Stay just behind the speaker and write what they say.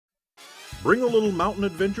Bring a little mountain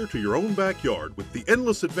adventure to your own backyard with the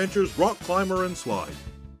Endless Adventures Rock Climber and Slide.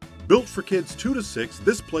 Built for kids 2 to 6,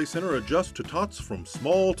 this play center adjusts to tots from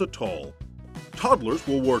small to tall. Toddlers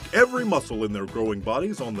will work every muscle in their growing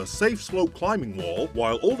bodies on the safe slope climbing wall,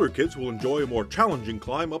 while older kids will enjoy a more challenging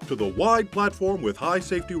climb up to the wide platform with high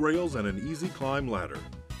safety rails and an easy climb ladder.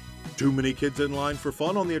 Too many kids in line for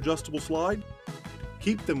fun on the adjustable slide?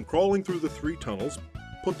 Keep them crawling through the 3 tunnels,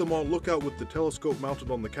 put them on lookout with the telescope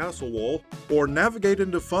mounted on the castle wall, or navigate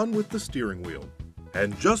into fun with the steering wheel.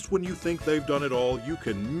 And just when you think they've done it all, you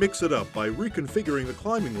can mix it up by reconfiguring the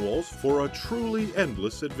climbing walls for a truly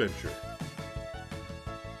endless adventure.